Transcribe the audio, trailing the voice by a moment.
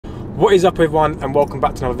What is up everyone, and welcome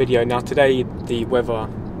back to another video. Now today the weather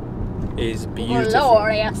is beautiful.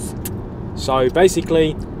 Glorious. So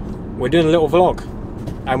basically we're doing a little vlog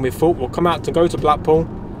and we thought we'll come out to go to Blackpool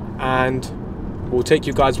and we'll take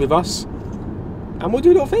you guys with us and we'll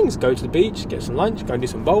do little things. Go to the beach, get some lunch, go and do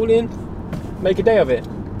some bowling, make a day of it.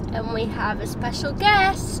 And we have a special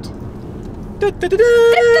guest. Cody!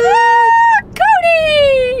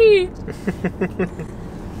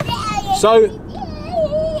 So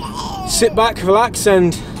sit back, relax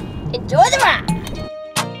and enjoy the ride.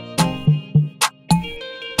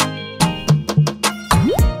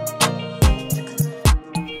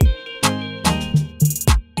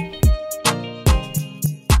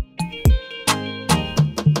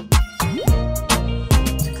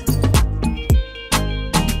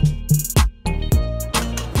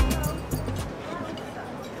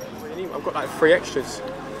 I've got like 3 extras.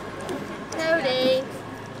 Cody.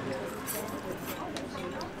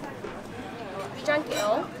 You drank it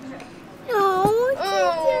all? No.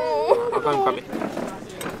 Oh. I'll go and grab it.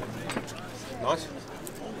 Nice.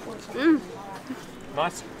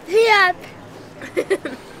 Nice. Yep.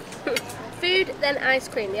 Food, then ice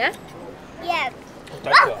cream, yeah? Yep.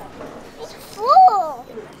 Oh, it's full.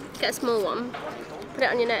 Get a small one. Put it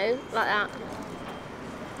on your nose, like that.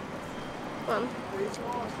 One.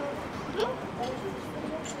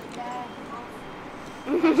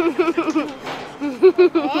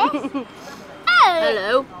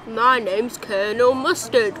 Hello, my name's Colonel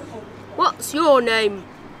Mustard. What's your name?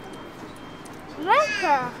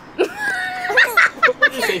 Rebecca.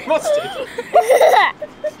 What did you say? Mustard?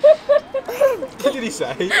 What did he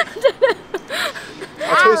say? It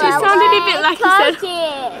sounded a bit like he said.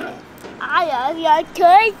 I love your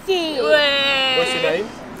turkey. What's your name?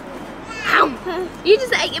 Ow. You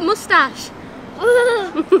just ate your moustache.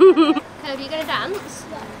 Cody, you gonna dance?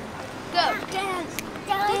 Go, dance,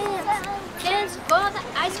 dance, dance for the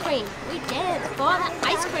ice cream. We dance for the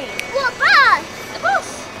ice cream. What bus? The bus.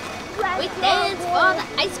 We dance for the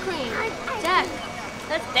ice cream. Jack,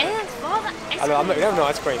 let's dance for the ice cream. I'm not going to have no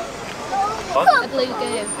ice cream. A blue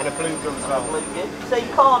goo. And a blue gum as well. So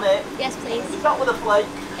you can't it? Yes, please. Start with a flake.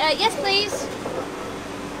 Yes, please.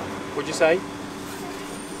 What'd you say?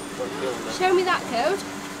 Show me that code.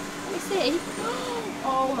 Let me see.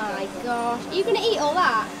 Oh my gosh. Are you going to eat all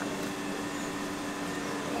that?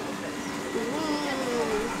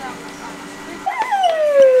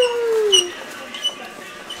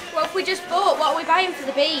 What have we just bought? What are we buying for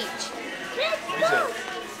the beach? What is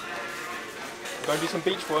it? Go and do some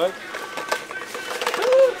beach work.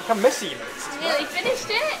 Look how messy you made. You nearly finished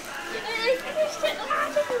it. You nearly finished it. Are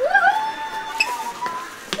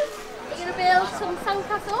you going to build some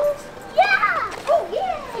sandcastles? Yeah. Oh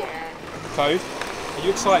yeah. Code, are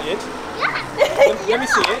you excited? Yeah. Let me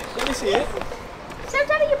see it. Let me see it. Show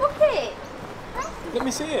Daddy your bucket. Let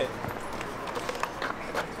me see it.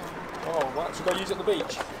 Oh, what? Should we go use it at the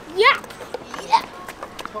beach? Yeah. Yeah.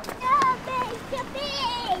 The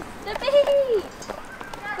beach. The beach.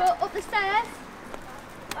 Go up the stairs.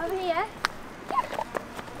 Over here.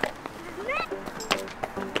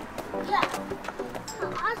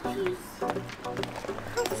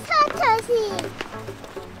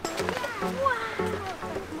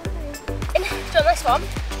 Do you want this one?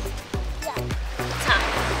 Yeah. Tap.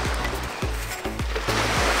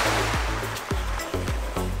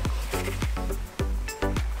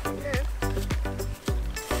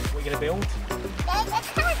 What are you going to build? There's a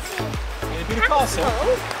castle. You're going to build a castle?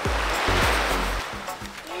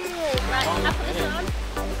 Right, I'll put this on.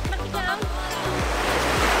 Knock it down.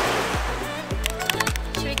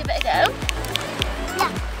 Should we give it a go?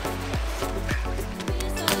 Yeah.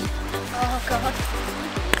 Oh god.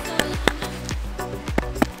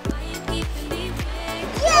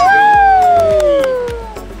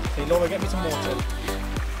 Hey Laura, get me some water.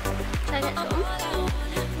 Should I get some?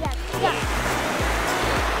 Yeah.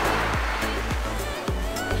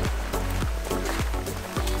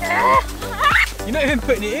 You're not even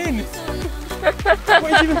putting it in. What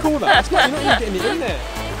did you even call that? You're not even getting it in there.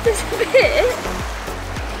 There's a bit.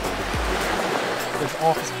 There's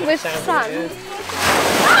half a With sand sand. in it.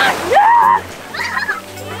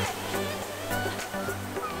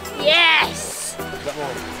 Yes! Is that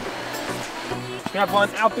one? Should we have one?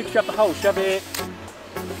 How big should we have the hole? Should we have it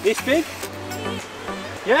this big?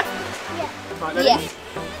 Yeah? Yeah. Right, ready? Yeah.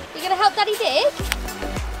 You gonna help Daddy dig?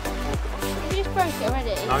 You just broke it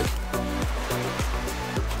already. No.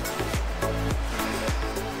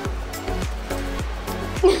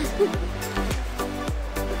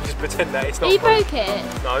 Just pretend that it's not. You broke it?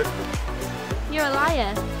 No. You're a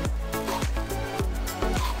liar.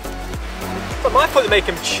 It's not my fault to make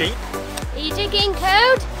them cheap. Are you digging,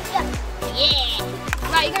 Code? Yeah.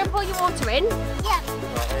 Right, you're going to pour your water in. Yeah.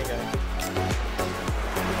 Right, there you go.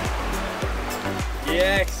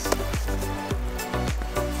 Yes.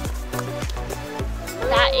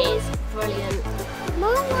 That is brilliant.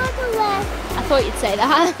 More water left. I thought you'd say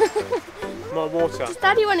that. More water. Does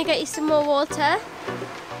Daddy want to get you some more water?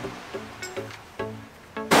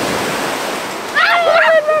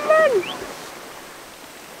 Run!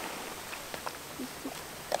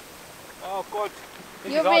 Oh God.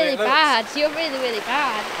 This You're is hard, really it hurts. bad. You're really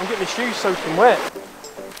bad. I'm getting my shoes soaking wet.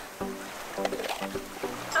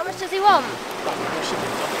 How much does he want?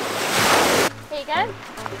 Here you go.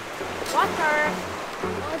 Water.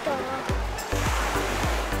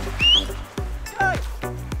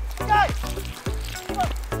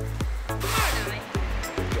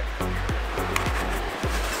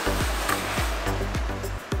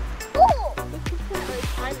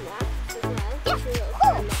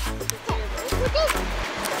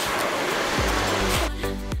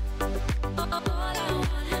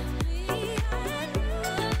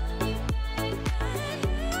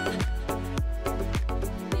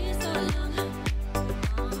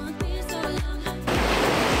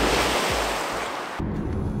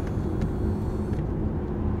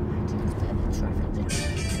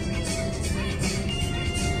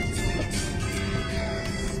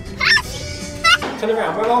 Turn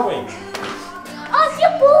around, where are we? Oh,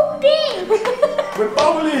 you're bowling. We're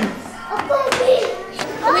bowling!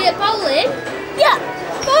 Are we at bowling? Yeah.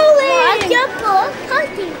 Bowling! You're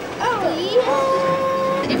bowling. Oh,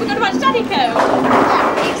 yeah. If we're going to watch Daddy go?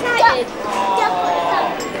 Are you excited?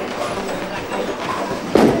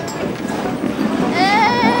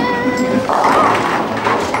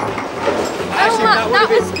 That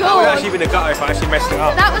was good. That would actually been a gutter if I actually messed it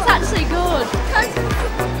up. That was actually good.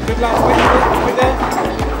 Good luck, wait there.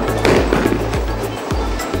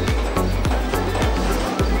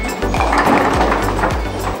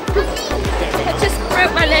 I just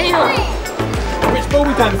broke my nail. Which ball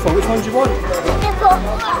we going for? Which one do you want?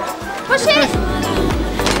 Push it.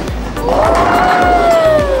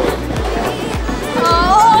 Oh.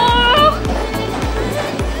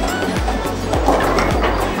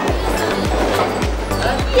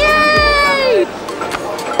 Yay!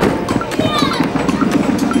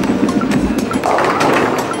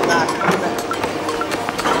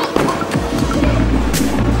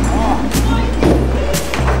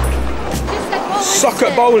 Suck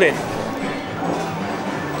at bowling.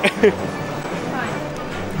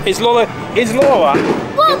 Is Laura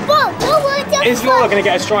going to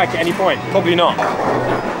get a strike at any point? Probably not.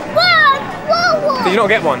 Did you not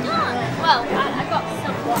get one? Well, I got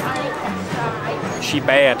somewhat. I got tried. She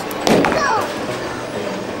bad.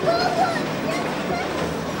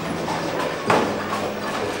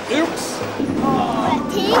 Oops.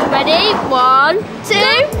 Ready? 1, 2,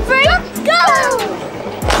 3, go!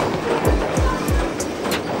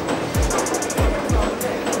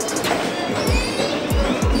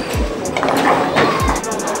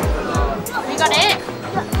 You got it?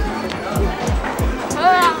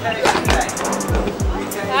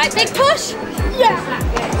 Right, big push. Yeah.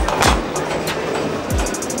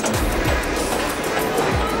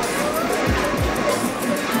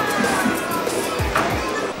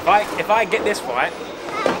 If I get this right,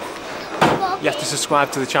 you have to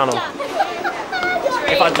subscribe to the channel.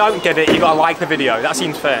 If I don't get it, you got to like the video. That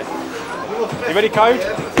seems fair. You ready, Code?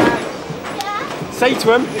 Say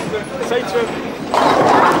to him. Say to him.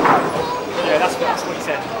 Yeah, that's what he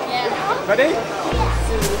said. Yeah. Ready?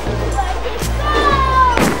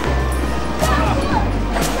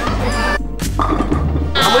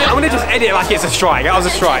 I'm gonna just edit it like it's a strike. That was a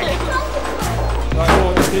strike. Right, go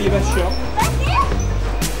on, do your best shot.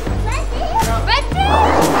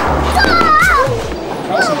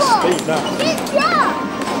 That's some speed, that.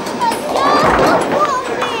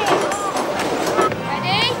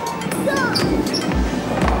 Ready?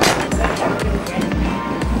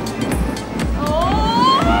 Oh!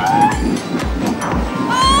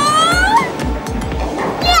 Oh!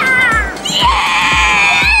 Yeah! Yeah!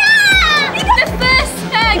 The first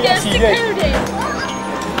goes to Cody.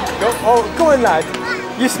 Oh, go on, lad.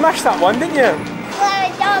 You smashed that one, didn't you?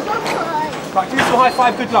 Right, give me some high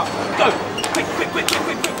five, good luck. Go! Quick, quick, quick, quick,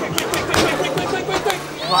 quick, quick, quick, quick, quick, quick, quick, quick, quick, quick, quick.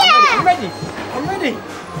 Right, I'm ready, I'm ready.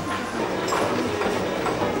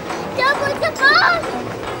 Double the ball!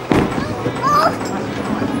 Oh!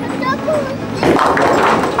 Double!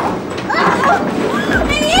 Oh! There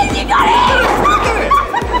he is, you got it!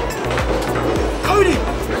 Cody!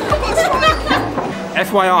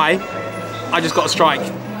 FYI, I just got a strike.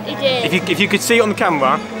 He did. If you could see it on the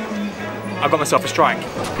camera, I got myself a strike.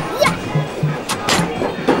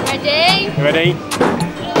 Ready? You ready?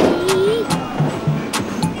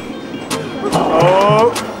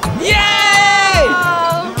 Oh! Yay!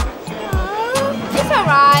 Oh. It's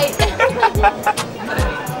alright.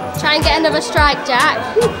 Try and get another strike, Jack.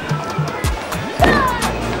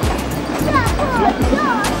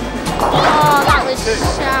 Oh, that was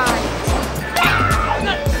shy.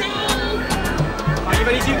 Are you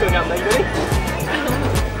ready to go now? Are you ready?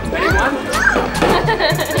 Ready, one?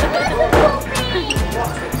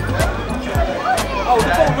 Oh, the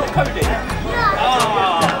ball, not Cody.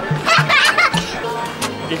 Oh.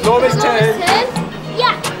 Ignore his turn.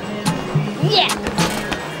 Yeah. Yeah.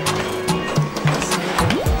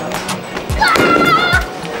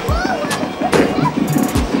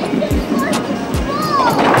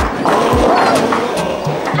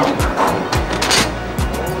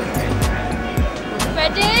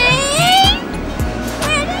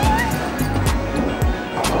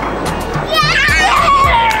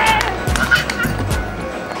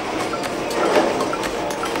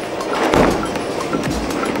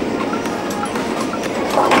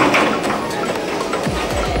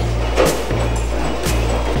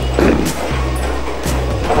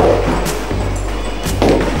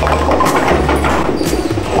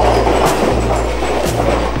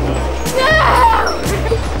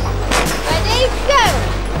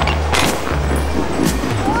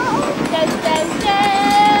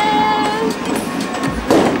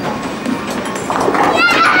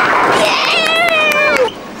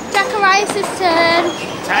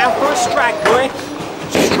 Time for a strike, boy.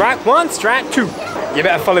 Strike one, strike two. You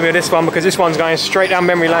better follow me with this one because this one's going straight down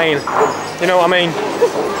memory lane. You know what I mean?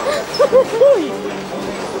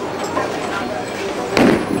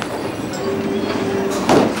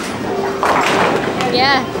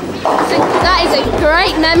 Yeah. So that is a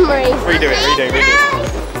great memory. Redo it, redo it.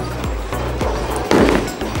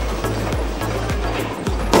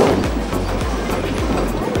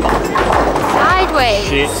 Sideways.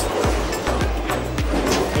 Shit.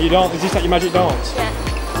 Are you dance? Is this like your magic dance? Yeah.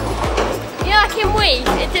 You know, like in Wii,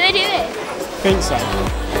 do they do this? Think so.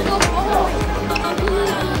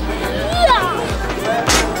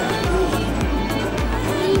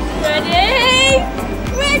 Ready?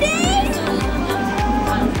 Ready?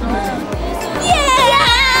 Yeah!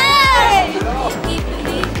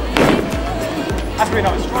 That's really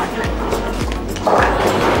not a strike. For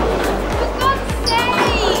God's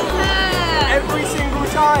sake! Every single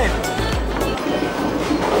time.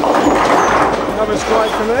 Another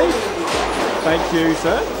strike for me. Thank you,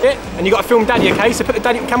 sir. Yeah, and you got to film Daddy, okay? So put the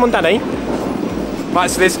cam on Daddy. Right,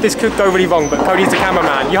 so this could go really wrong, but Cody's the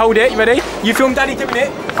cameraman. You hold it, you ready? You film Daddy doing it.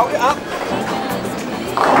 Hold it up.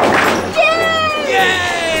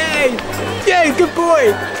 Yay! Yay, good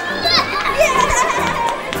boy!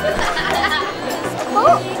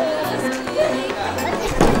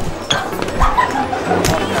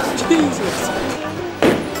 Jesus!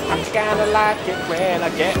 I'm kinda like it when I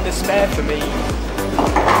get the spare for me.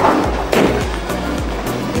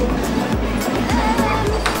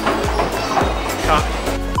 Cut.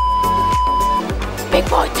 Big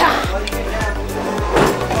boy time!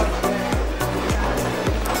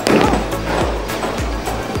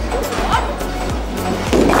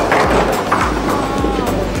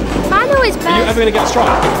 Mano is best. Are you ever gonna get a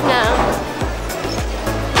strike? No.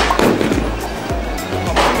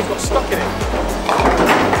 Oh, my finger's got stuck in it.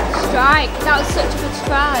 Strike. That was such a good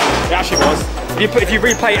strike. It actually was. If you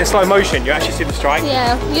replay it in slow motion, you actually see the strike.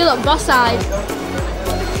 Yeah, you look boss-eyed.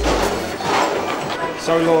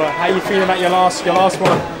 So Laura, how are you feeling about your last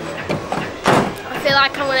one? I feel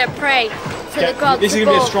like I'm gonna pray to the gods. This is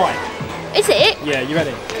gonna be a strike. Is it? Yeah, you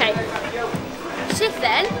ready? Okay. Shift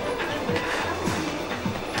then.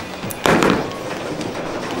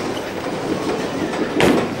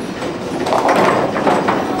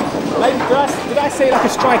 Did I say like a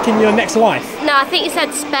strike in your next life? No, I think you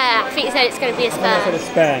said spare. I think you said it's going to be a I spare. said a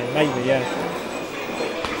spare, maybe, yeah.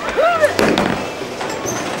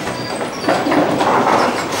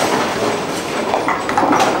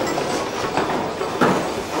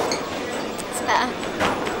 Spare.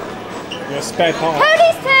 You're a spare part.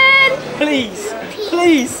 Cody's turn! Please,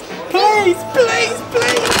 please, please, please,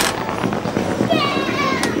 please.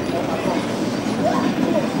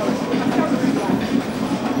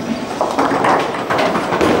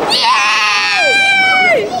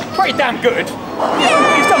 Pretty damn good.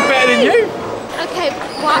 He's done better than you. Okay,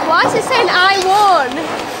 why is it saying I won?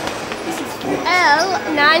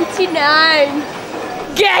 L99.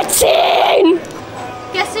 Get in!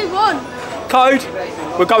 Guess who won? Code.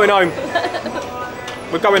 We're going home.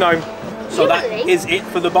 We're going home. So that Really? is it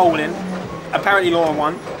for the bowling. Apparently Laura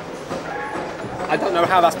won. I don't know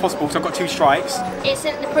how that's possible because I've got 2 strikes. It's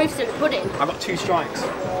in the proof's in the pudding. I've got 2 strikes.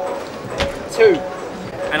 2.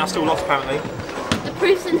 And I still lost apparently. The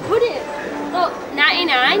proof's in the pudding. Look,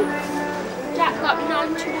 99. Jack got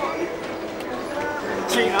 91.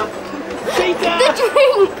 Cheater! Cheater! The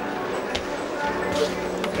drink!